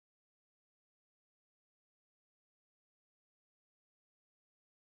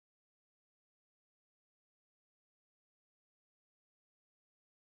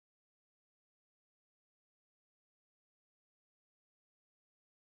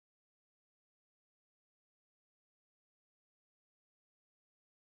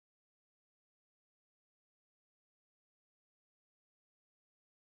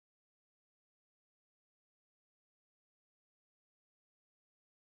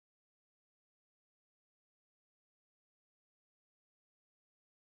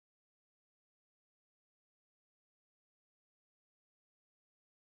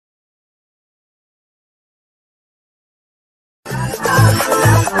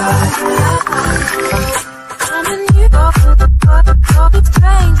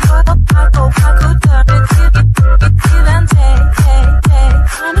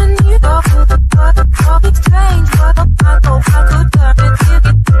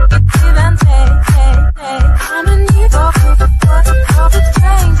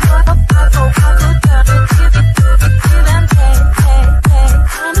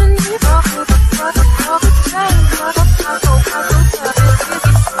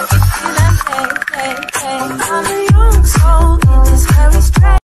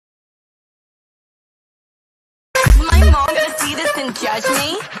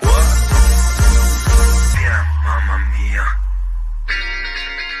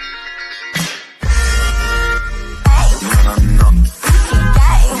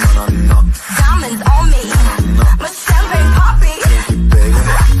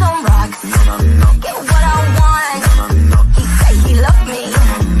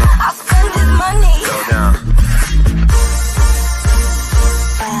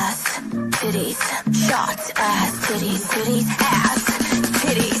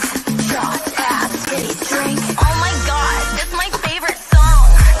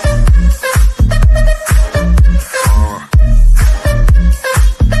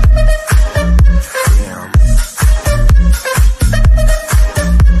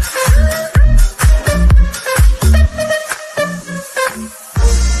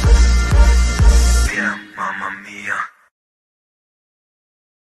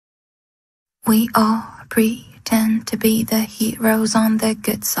We all pretend to be the heroes on the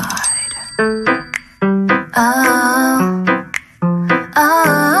good side. Oh,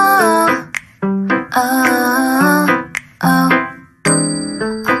 oh, oh, oh.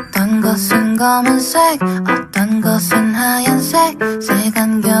 어떤 것은 검은색, 어떤 것은 하얀색.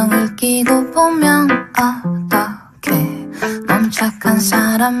 색안경을 끼고 보면 어떡해. 넌 착한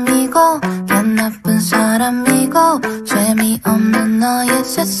사람이고 걔 나쁜 사람이고 재미없는 너의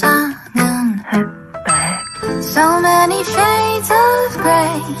세상은 So many shades of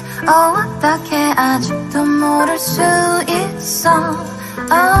grey. 어떻게 아직도 모를 수 있어.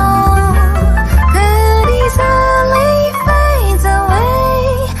 Oh, good easily fades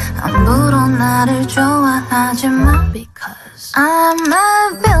away. 함부로 나를 좋아하지 마. Because I'm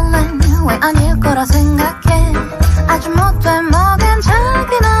a villain. 왜 아닐 거라 생각해. 아주 못돼 먹은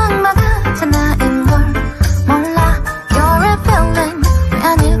작은 악마 같은 나인 걸 몰라. You're a villain. 왜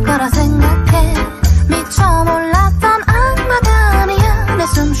아닐 거라 생각해. 미처 몰랐던 악마가 아니야. 내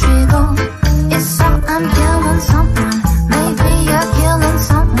숨 쉬고 있어. I'm killing someone. Maybe you're killing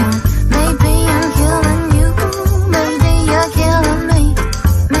someone. Maybe I'm killing you. Maybe you're killing me.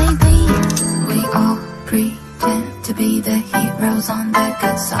 Maybe we all pretend to be the heroes on the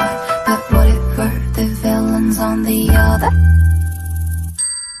good side. But what if we're the villains on the other?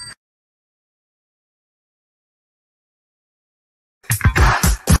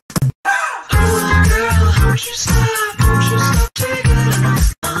 Won't you stop taking it?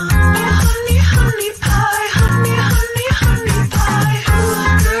 Oh, honey, honey pie, honey, honey, honey pie. Oh,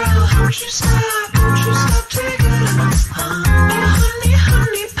 girl, won't you stop taking it? Oh, honey,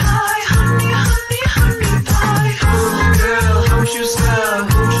 honey pie, honey, honey, honey pie. Oh, girl, won't you stay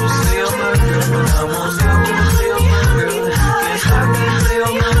on my girl? I won't stop to stay on my girl. Can't stop me, stay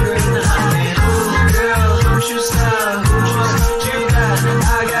on my girl. Oh, girl, won't you stop? You got it,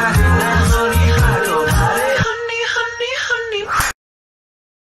 I got it, that honey pie, don't hide it.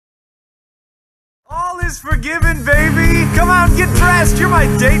 All is forgiven, baby! Come on, get dressed! You're my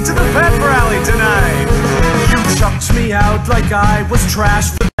date to the pep rally tonight! You chucked me out like I was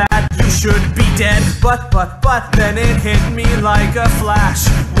trash. For that you should be dead. But then it hit me like a flash.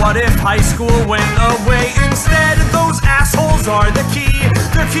 What if high school went away instead? Those assholes are the key.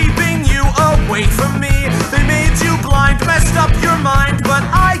 They're keeping you away from me. They made you blind, messed up your mind, but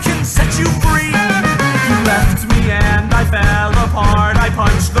I can set you free. You left me and I fell apart. I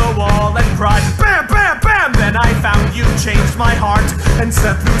punched the wall and cried, bam, bam, bam. Then I found you changed my heart and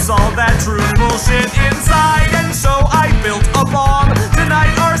set loose all that true bullshit inside. And so I built a bomb.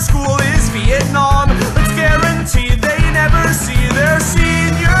 Tonight our school is Vietnam. Let's guarantee they never see their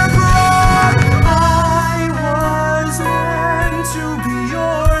senior prom. I was meant to be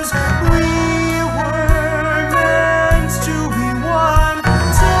yours. We were meant to be one.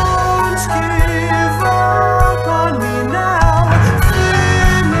 Don't give up on me now.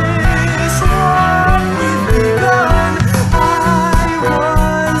 Finish what we've begun. I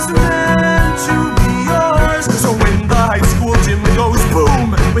was meant to be yours. So when the high school gym goes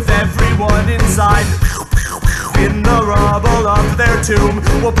boom, with everyone inside, in the rubble of their tomb,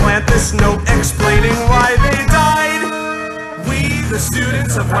 we'll plant this note explaining why they died. We, the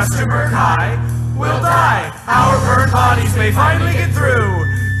students of Westerberg High, will die. Our burned bodies may finally get through.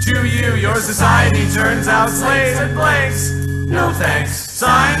 To you, your society turns out slaves and blanks. No thanks.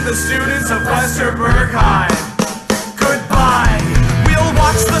 Signed, the students of Westerberg High. Goodbye. We'll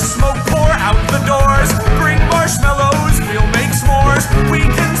watch the smoke pour out the doors. Bring marshmallows, we'll make s'mores. We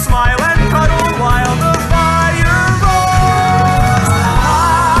can smile and cuddle while the fire roars.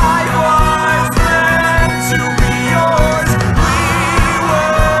 I was meant to be yours. We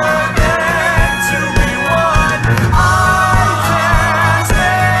were meant to be one. I can't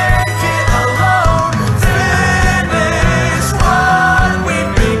take it alone. Finish what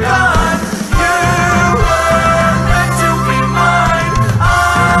we've begun. You were meant to be mine.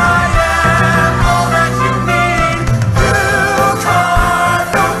 I am all that you need. You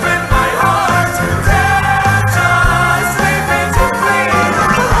carved open my heart. Let us leave it to bleed.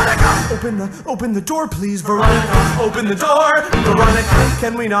 Veronica, open the door, please. Veronica, open the door. Veronica,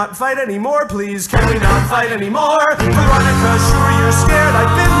 can we not fight anymore, please? Can we not fight anymore? Veronica, sure you're scared.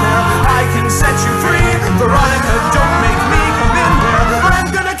 I've been there. I can set you free. Veronica, don't make me come in there. I'm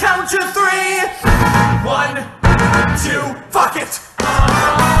gonna count to 3. 1, 2, fuck it.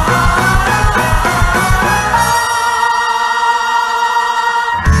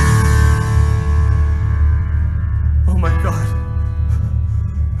 Oh my God.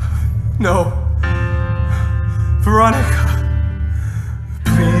 No. Veronica,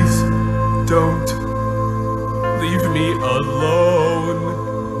 please don't leave me alone.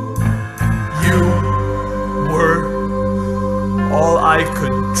 I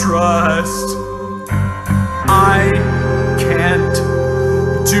could trust. I can't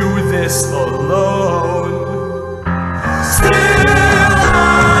do this alone. Still I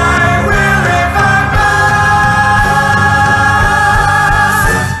will live on us.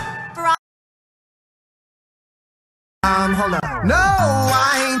 Hold up. No,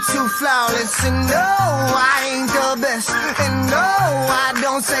 I ain't too flawless, and no, I ain't the best, and no, I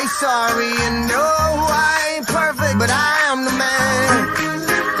don't say sorry, and no, I ain't perfect, but I am the man.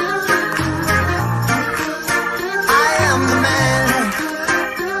 I am the man.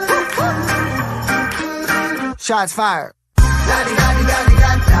 Shots fired.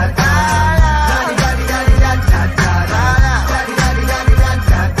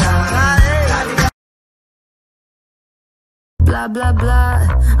 Blah blah blah,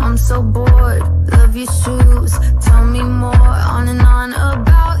 I'm so bored. Love your shoes, tell me more. On and on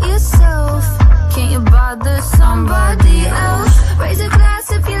about yourself. Can't you bother somebody else? Raise a glass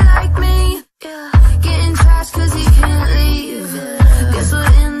if you like me. Getting trashed cause you can't leave. Guess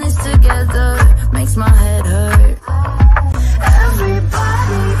we're in this together. Makes my head hurt.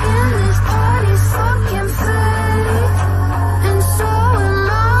 Everybody in this party's fucking fake, and so am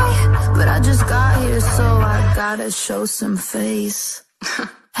I. But I just got here, so I gotta show some face.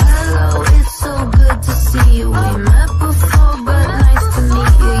 Hello, it's so good to see you. We met before, but nice to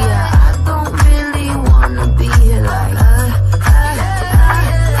meet you. Yeah, I don't really wanna be here like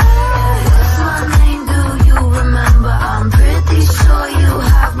what's my name, do you remember? I'm pretty sure you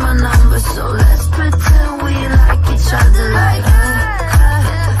have my number, so let's pretend we like each other like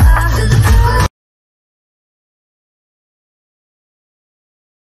to the people.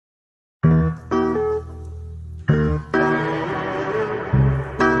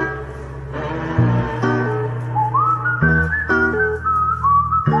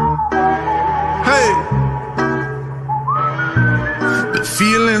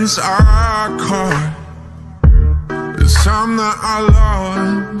 Feelings are caught. There's some that I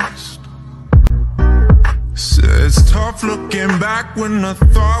lost. So it's tough looking back when I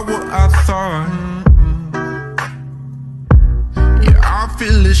thought what I thought. Yeah, I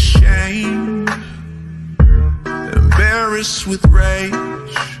feel ashamed, embarrassed with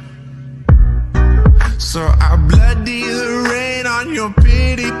rage. So I bloody the rain on your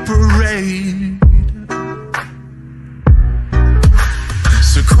pity parade.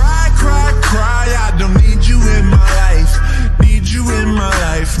 So cry, cry, cry, I don't need you in my life. Need you in my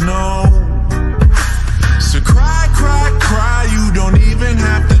life, no. So cry, cry, cry, you don't even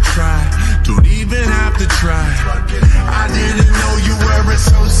have to try. Don't even have to try. I didn't know you were a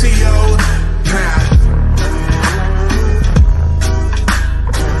sociopath.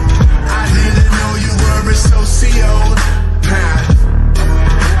 I didn't know you were a sociopath.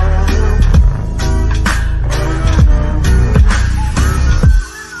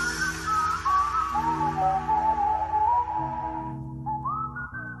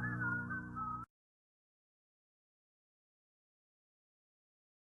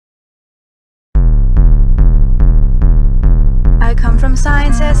 From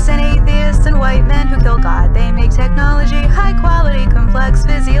scientists and atheists and white men who kill God. They make technology high quality, complex,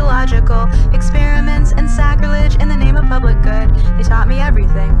 physiological experiments and sacrilege in the name of public good. They taught me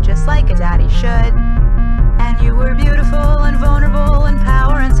everything, just like a daddy should. And you were beautiful and vulnerable and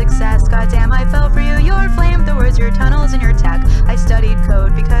power and success. Goddamn, I fell for you. Your flamethrowers, your tunnels, and your tech. I studied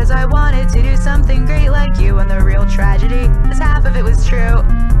code because I wanted to do something great like you. And the real tragedy is half of it was true.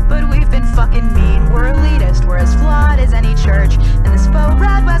 But we've been fucking mean. We're elitist. We're as flawed as any church. And this faux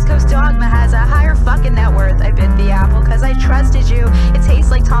red West Coast dogma has a higher fucking net worth. I bit the apple cause I trusted you. It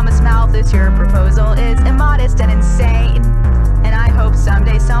tastes like Thomas Malthus. Your proposal is immodest and insane. And I hope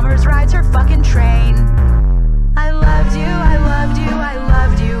someday Summers rides her fucking train. I loved you, I loved you, I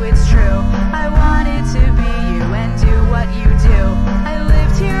loved you, it's true. I wanted to be you and do what you do. I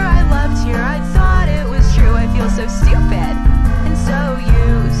lived here, I loved here, I thought it was true. I feel so stupid and so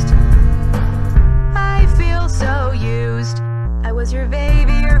used. I feel so used. I was your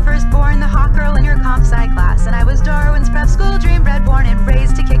baby, your firstborn, the hot girl in your comp sci class. And I was Darwin's prep school dream, bred, born, and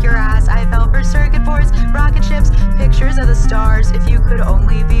raised to kick your ass. I fell for circuit boards, rocket ships, pictures of the stars. If you could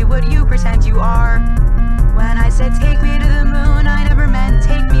only be what you pretend you are. When I said take me to the moon, I never meant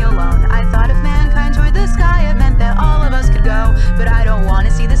take me alone. I thought if mankind toured the sky, it meant that all of us could go. But I don't want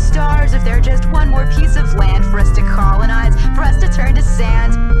to see the stars if they're just one more piece of land for us to colonize, for us to turn to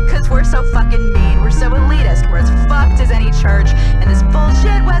sand. Cause we're so fucking mean, we're so elitist, we're as fucked as any church. And this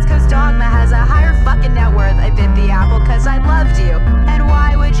bullshit West Coast dogma has a higher fucking net worth. I bit the apple cause I loved you. And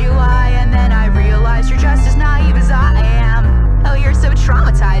why would you lie? And then I realized you're just as naive as I am. Oh, you're so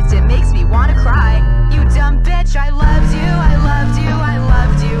traumatized, it makes me wanna cry. You dumb bitch, I loved you, I loved you, I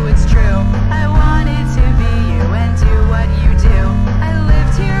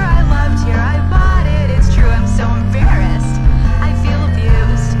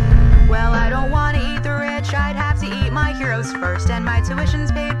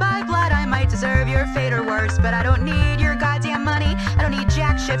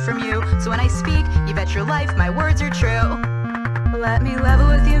shit from you. So when I speak, you bet your life my words are true. Let me level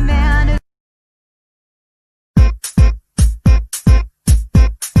with you, man.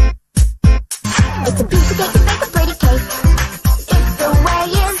 It's a piece of cake to bake a pretty cake. If the way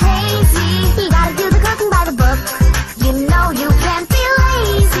is hazy, you gotta do the cooking by the book. You know you can't be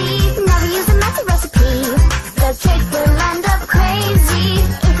lazy. Never use a messy recipe. The cake will end up crazy.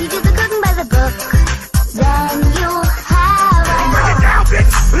 If you do the cooking by the book, then you'll have a... Break it down,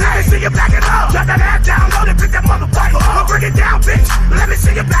 bitch. Let me see you back it up. Drop that ass down, load it, pick that motherfucker up. Break it down, bitch. Let me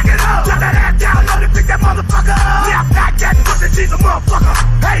see you back it up. Drop that ass down, load it, pick that motherfucker up. Now back that pussy, she's a motherfucker.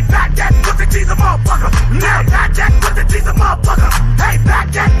 Hey, back that pussy, she's a motherfucker. Now back that pussy, she's a motherfucker. Hey,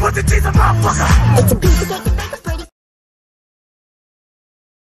 back that pussy, she's a motherfucker. It's a piece of cake to bake a pretty...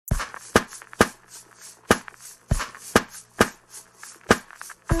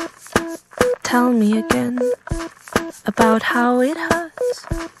 Tell me again about how it hurts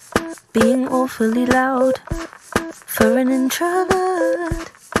being awfully loud for an introvert.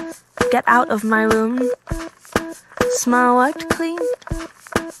 Get out of my room. Smile wiped clean.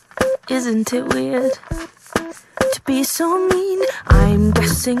 Isn't it weird to be so mean? I'm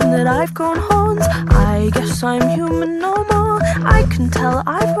guessing that I've grown horns. I guess I'm human no more. I can tell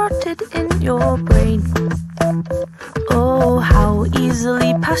I've rotted in your brain. Oh, how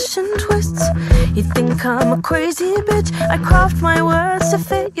easily passion twists. You think I'm a crazy bitch. I craft my words to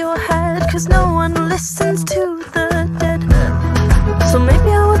fit your head, 'cause no one listens to the dead. So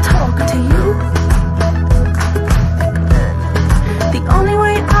maybe I will talk to you the only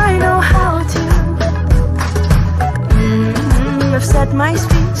way I know how to. I've said my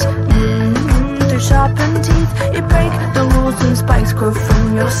speech through sharpened teeth. You break the rules and spikes grow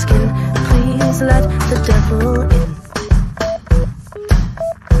from your skin. Please let the devil in.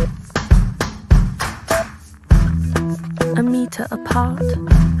 A meter apart,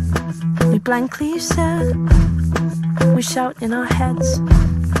 we blankly stare. We shout in our heads,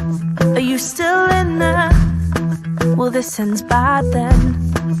 are you still in there? Well, this ends bad then.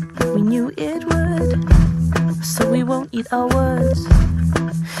 We knew it would, so we won't eat our words,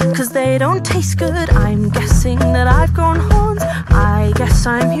 'cause they don't taste good. I'm guessing that I've grown horns. I guess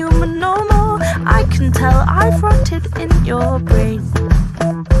I'm human no more. I can tell I've rotted in your brain.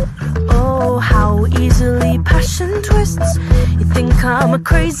 Oh, how easily passion twists. You think I'm a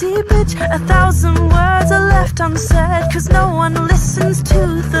crazy bitch. 1,000 words are left unsaid, 'cause no one listens to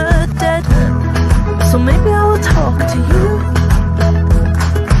the dead. So maybe I will talk to you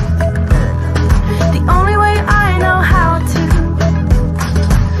the only way I know how to.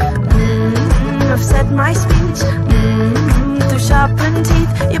 I've said my speech through sharpened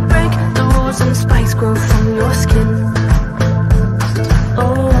teeth. You break the rules and spikes grow from your skin.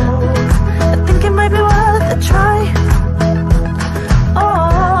 Oh, I think it might be worth a try.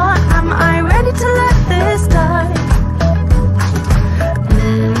 Oh, am I ready to let this die?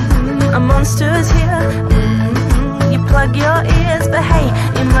 A monster's here. You plug your ears, but hey,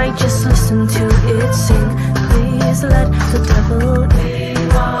 you might just listen to it sing. Please let the devil in.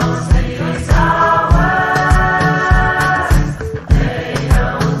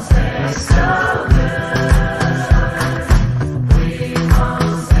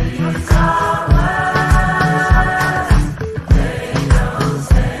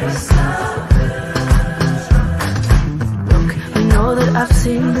 I've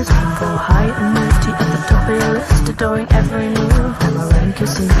seen this before, high and mighty at the top of your list, adoring every move, and my rank is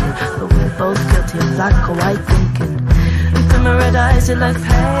sinking, but we're both guilty of black or white thinking. And from my red eyes you look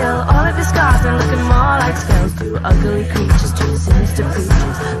pale, all of your scars are looking more like scales. Two ugly creatures, two sinister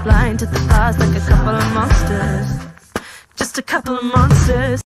creatures, blind to the past like a couple of monsters. Just a couple of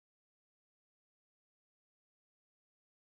monsters.